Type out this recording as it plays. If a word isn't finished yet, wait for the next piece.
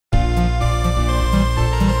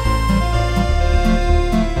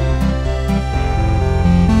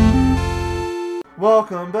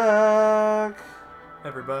Welcome back,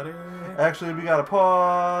 everybody. Actually, we gotta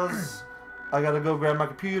pause. I gotta go grab my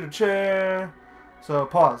computer chair. So,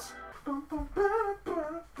 pause.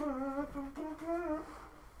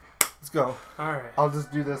 Let's go. Alright. I'll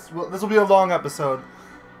just do this. Well, this will be a long episode.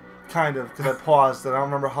 Kind of, because I paused and I don't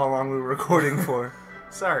remember how long we were recording for.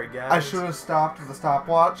 Sorry, guys. I should have stopped with the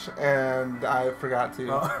stopwatch, and I forgot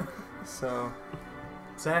to. Oh. So.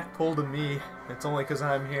 Zach pulled a me. It's only because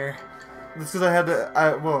I'm here. It's because I had to.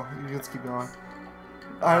 Well, let's keep going.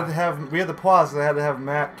 I had to have. We had to pause, and I had to have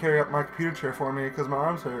Matt carry up my computer chair for me because my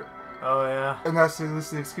arms hurt. Oh yeah. And this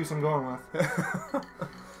is the excuse I'm going with.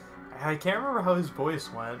 I can't remember how his voice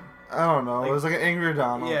went. I don't know. It was like an angry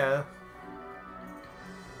Donald. Yeah.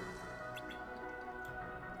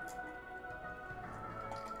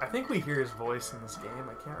 I think we hear his voice in this game.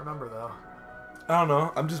 I can't remember though. I don't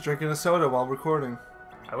know. I'm just drinking a soda while recording.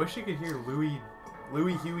 I wish you could hear Louie,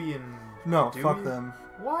 Huey, and no, Dewey. Fuck them.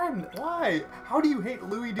 Why? Why? How do you hate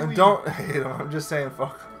Louie, Dewey? I don't hate them. I'm just saying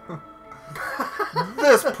fuck them.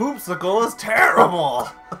 This poopsicle is terrible.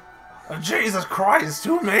 Jesus Christ,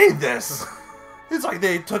 who made this? It's like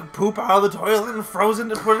they took poop out of the toilet and froze it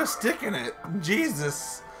to put a stick in it.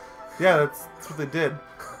 Jesus. Yeah, that's what they did.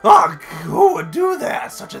 Oh, who would do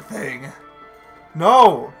that? Such a thing.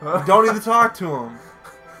 No, you don't need to talk to him.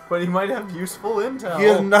 But he might have useful intel. He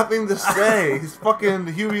has nothing to say. He's fucking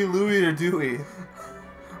Huey, Louie, or Dewey.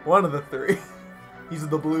 One of the three. He's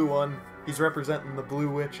the blue one. He's representing the Blue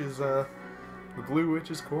Witch's,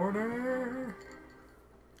 corner.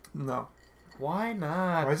 No. Why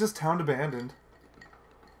not? Why is this town abandoned?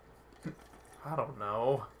 I don't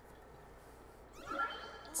know.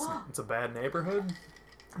 It's a bad neighborhood.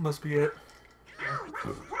 Must be it.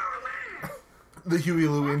 The Huey,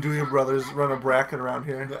 Louie, and Dewey brothers run a bracket around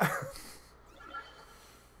here.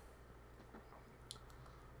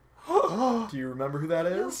 Do you remember who that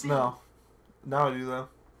is? No. Now I do, though.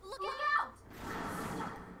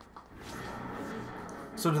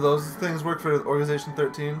 So do those things work for Organization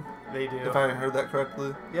 13? They do. If I heard that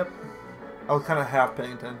correctly? Yep. I was kind of half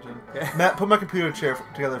paying attention. Matt, put my computer chair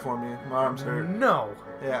together for me. My arms hurt. No.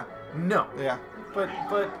 Yeah. No. Yeah. But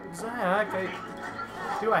Zach,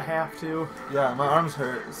 do I have to? Yeah, my arms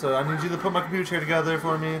hurt. So I need you to put my computer chair together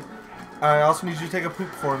for me. I also need you to take a poop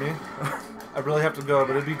for me. I really have to go,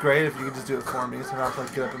 but it'd be great if you could just do it for me, so I don't have to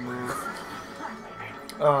like, get up and move.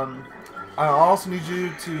 I also need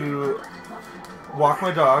you to walk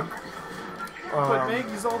my dog. But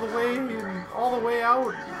Maggie's all the way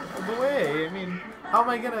out of the way. I mean, how am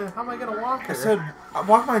I gonna walk her? I said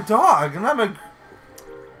walk my dog, and I'm a.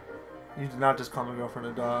 You did not just call my girlfriend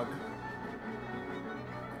a dog.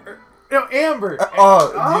 No, Amber.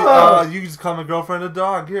 You just call my girlfriend a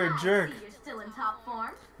dog. You're a jerk. You're still in top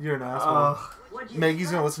form. You're an asshole.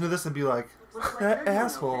 Maggie's gonna listen to this and be like, that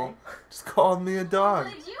asshole just called me a dog.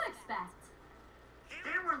 What did you expect?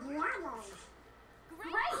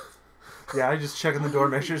 Great. Yeah, I just checking the door,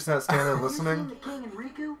 make sure it's not standing there listening.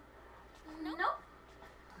 Nope.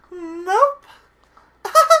 Nope.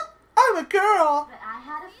 I'm a girl. But I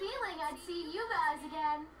had a feeling I'd see you guys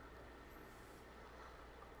again.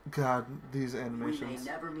 God, these We may animations.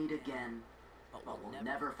 never meet again, but we'll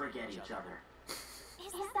never forget each other.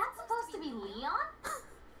 Is that supposed to be Leon?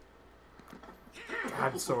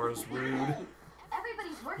 God, Sora's rude.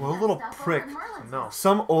 Everybody's working What a on little stuff prick. over in Merlin's. No.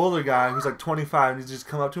 Some older guy who's like 25 and he's just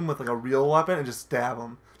come up to him with like a real weapon and just stab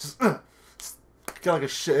him. Just got like a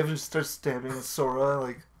shiv and just starts stabbing Sora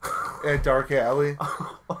like in a dark alley.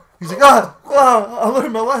 He's like, I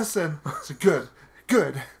learned my lesson. It's like,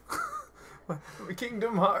 good.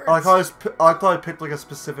 Kingdom Hearts. I like how I picked like a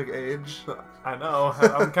specific age. I know.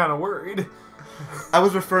 I'm kind of worried. I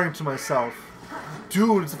was referring to myself.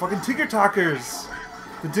 Dude, it's the fucking Tinker Talkers.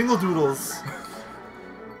 The Dingle Doodles.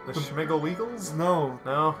 The Schmiggle Weagles? No.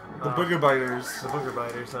 No. The Booger Biters. The Booger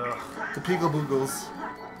Biters. The Peegle Boogles.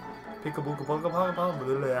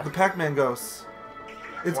 Peekaboo. The Pac-Man Ghosts.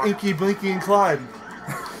 It's Inky, Blinky, and Clyde.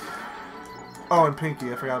 Oh, and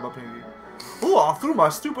Pinky. I forgot about Pinky. Oh, I threw my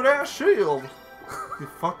stupid ass shield. You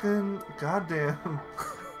fucking goddamn.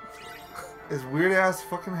 His weird ass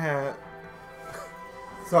fucking hat.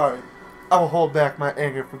 Sorry. I will hold back my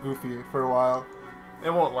anger for Goofy for a while.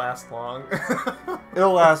 It won't last long.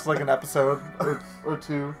 It'll last like an episode or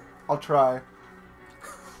two. I'll try.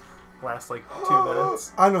 Last like 2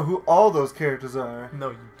 minutes. I know who all those characters are. No,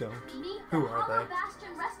 you don't. Meet Who the are Hollow they?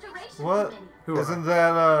 Bastion Restoration What? Committee. Who are Isn't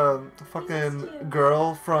that fucking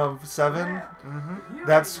girl from 7? Mm-hmm.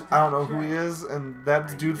 That's, I don't know who he is, and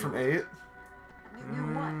that's dude from 8.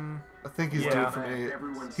 I think he's dude from 8.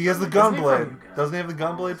 He has the gun blade. Doesn't he have the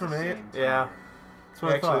gun blade from 8? Yeah. That's He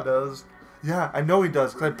what I actually thought. does. Yeah, I know he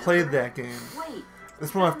does, because I played that game. Wait.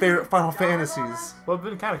 It's one of my favorite Final Fantasies. Well, it'd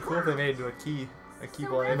been kind of cool if they made it into a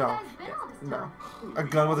keyblade. No. No. A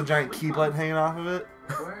gun with a giant keyblade hanging off of it.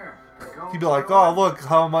 Where? He'd be like, oh, look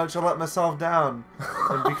how much I let myself down.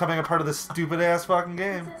 And becoming a part of this stupid-ass fucking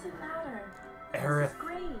game. Doesn't matter. Aerith.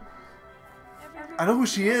 Great. I know who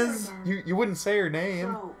she is. You wouldn't say her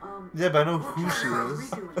name. So, Yeah, but I know who she is.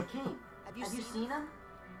 Riku and the king. Have you seen him?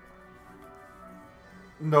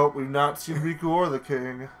 Nope, we've not seen Riku or the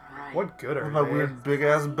king. Right. What good are With my they? weird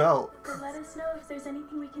big-ass belt. But let us know if there's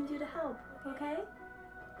anything we can do to help, okay?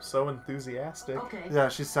 So enthusiastic. Okay. Yeah,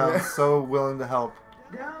 she sounds so willing to help.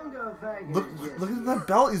 Look at that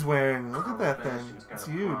belt he's wearing. Look at that thing. It's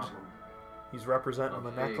huge. He's representing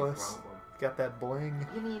the necklace. Got that bling.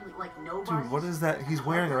 You mean like nobody? Dude, what is that he's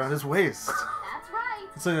wearing around his waist? That's right.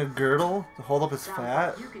 It's like a girdle to hold up his Sounds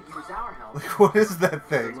fat. like you could use our help. Like, what is that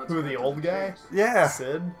thing? Who, the old guy? Yeah.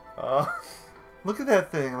 Sid? Look at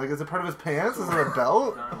that thing. Like, is it part of his pants? Is it a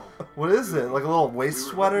belt? What is it? Like a little waist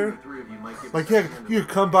sweater? Like, yeah, you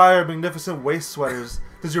come buy our magnificent waist sweaters.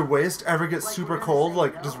 Does your waist ever get super cold,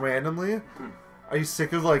 like, just randomly? Are you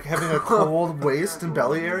sick of, like, having a cold waist and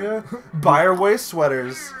belly area? Buy our waist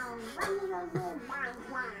sweaters.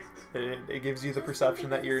 It gives you the perception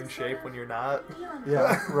that you're in shape when you're not.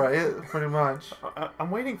 Yeah, right? Pretty much.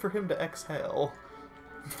 I'm waiting for him to exhale.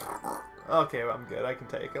 Okay, well, I'm good. I can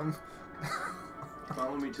take him.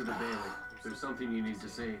 Follow me to the Bailey. There's something you need to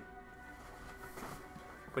see.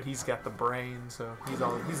 But he's got the brain, so he's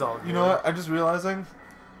all good. You know what? I'm just realizing.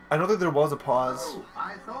 I don't think there was a pause.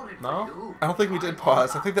 No? I don't think we did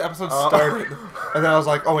pause. I think the episode started. And then I was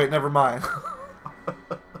like, oh wait, never mind.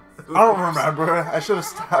 I don't remember. I should have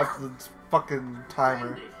stopped the fucking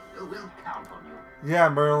timer. We'll count on you. Yeah,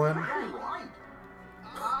 Merlin.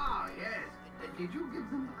 Ah, yes. Did you give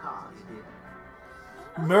them the cards,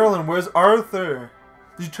 dear? Merlin, where's Arthur?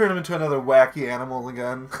 Did you turn him into another wacky animal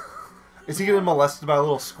again? Is he getting molested by a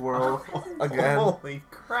little squirrel again? Holy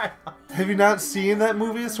crap. Have you not seen that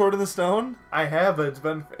movie, Sword in the Stone? I have, but it's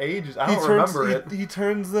been ages. I don't remember it. He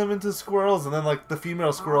turns them into squirrels, and then like the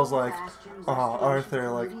female squirrel's like, "Oh,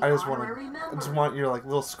 Arthur, like I just want your like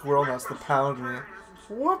little squirrel nuts to pound me."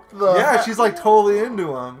 What the? Yeah, she's like totally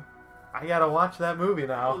into him. I gotta watch that movie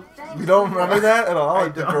now. You don't remember that at all? I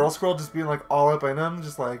Like the don't. girl squirrel just being like all up in him,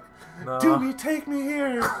 just like, No. "Do me, take me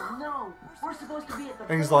here." No, we're supposed to be at the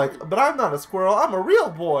And he's Bailey. like, "But I'm not a squirrel. I'm a real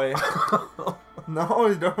boy." No,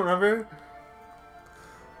 you don't remember?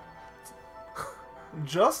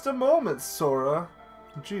 Just a moment, Sora.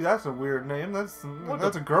 Gee, that's a weird name. That's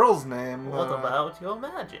a girl's name. What about your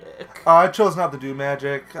magic? I chose not to do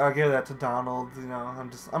magic. I gave that to Donald. You know,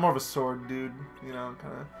 I'm more of a sword dude. You know,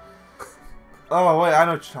 kind of. Oh wait, I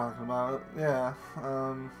know what you're talking about. Yeah.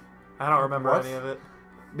 I don't remember what? any of it.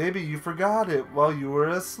 Maybe you forgot it while you were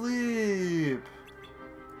asleep.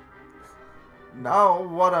 Now,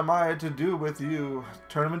 what am I to do with you?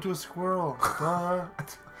 Turn him into a squirrel. Duh.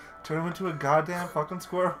 Turn him into a goddamn fucking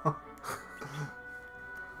squirrel.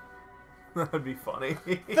 That would be funny.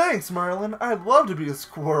 Thanks, Merlin. I'd love to be a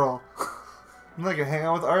squirrel. And I can hang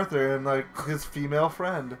out with Arthur and like his female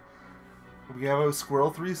friend. We have a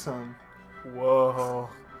squirrel threesome. Whoa.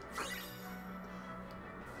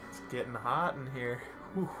 It's getting hot in here.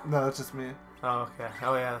 Whew. No, that's just me. Oh, okay.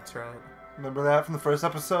 Oh, yeah, that's right. Remember that from the first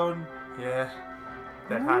episode? Yeah.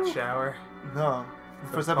 That hot shower. No. The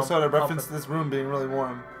first pump- episode I referenced pumping. this room being really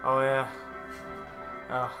warm. Oh, yeah.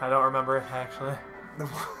 Oh, I don't remember it, actually.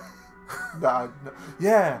 Nah, no.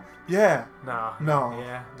 Yeah, yeah. No. No.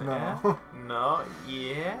 Yeah. No. Yeah. No.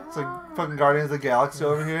 Yeah. It's like fucking Guardians of the Galaxy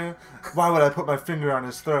over here. Why would I put my finger on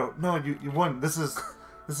his throat? No, you wouldn't. This is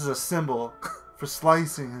a symbol for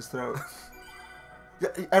slicing his throat. Yeah,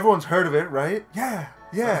 everyone's heard of it, right? Yeah,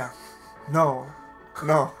 yeah. No.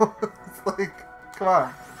 It's like, come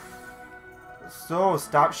on. So,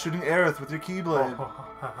 stop shooting Aerith with your Keyblade.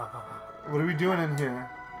 What are we doing in here?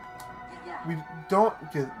 We don't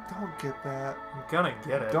get that. I'm gonna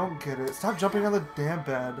get it. Don't get it. Stop jumping on the damn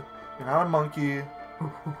bed. You're not a monkey.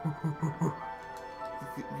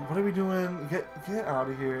 What are we doing? Get out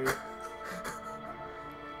of here.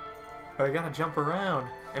 But I gotta jump around.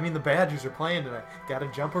 I mean, the Badgers are playing tonight. Gotta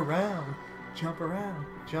jump around. Jump around.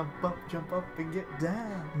 Jump up, and get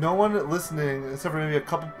down. No one listening, except for maybe a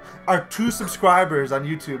couple, our 2 subscribers on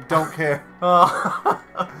YouTube don't care. Oh.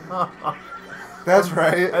 That's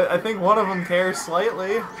right. I think one of them cares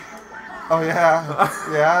slightly. Oh yeah,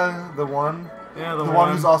 yeah, the one. Yeah, The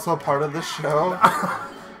one who's also a part of this show.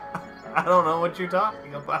 I don't know what you're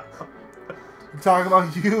talking about. I'm talking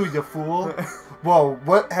about you fool. Whoa,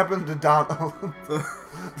 what happened to Donald?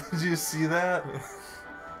 Did you see that?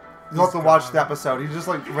 You'll have to watch the episode. He just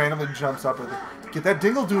like randomly jumps up and get that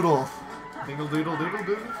dingle doodle. Dingle doodle doodle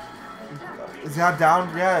doodle. Is he not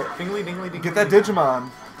down yet? Dingly dingly dingly. Get that Digimon.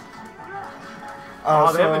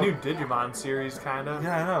 Oh, they have a new Digimon series, kind of.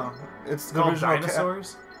 Yeah, I know. It's the called original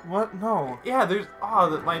Dinosaurs. What? No. Yeah, there's.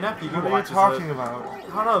 My nephew. What are you talking about?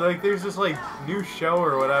 I don't know. Like, there's this like new show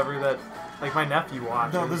or whatever that like my nephew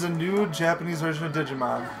watches. No, there's a new Japanese version of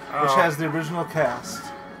Digimon, which Oh. has the original cast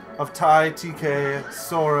of Tai, TK,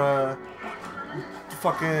 Sora,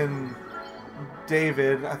 fucking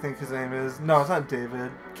David, I think his name is. No, it's not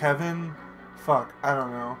David. Kevin. Fuck, I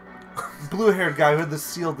don't know. Blue-haired guy who had the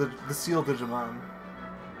seal Digimon.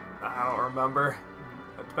 I don't remember.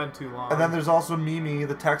 It's been too long. And then there's also Mimi,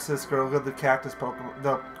 the Texas girl who had the cactus Pokemon,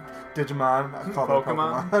 the Digimon. I call it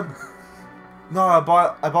Pokemon. No, I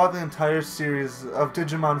bought the entire series of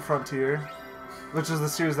Digimon Frontier, which is the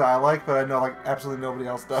series that I like, but I know like absolutely nobody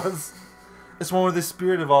else does. It's one where the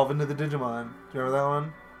spirit evolve into the Digimon. Do you remember that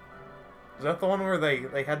one? Is that the one where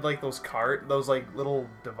they had like those like little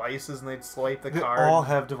devices and they'd swipe the They card? all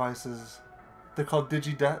have devices. They're called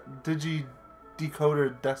Digi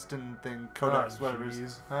Decoder Destin thing. Codex, whatever.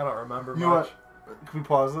 Jeez. I don't remember You know much. what? Can we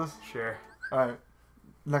pause this? Sure. Alright.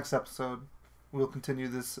 Next episode, we'll continue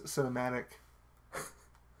this cinematic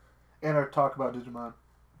and our talk about Digimon.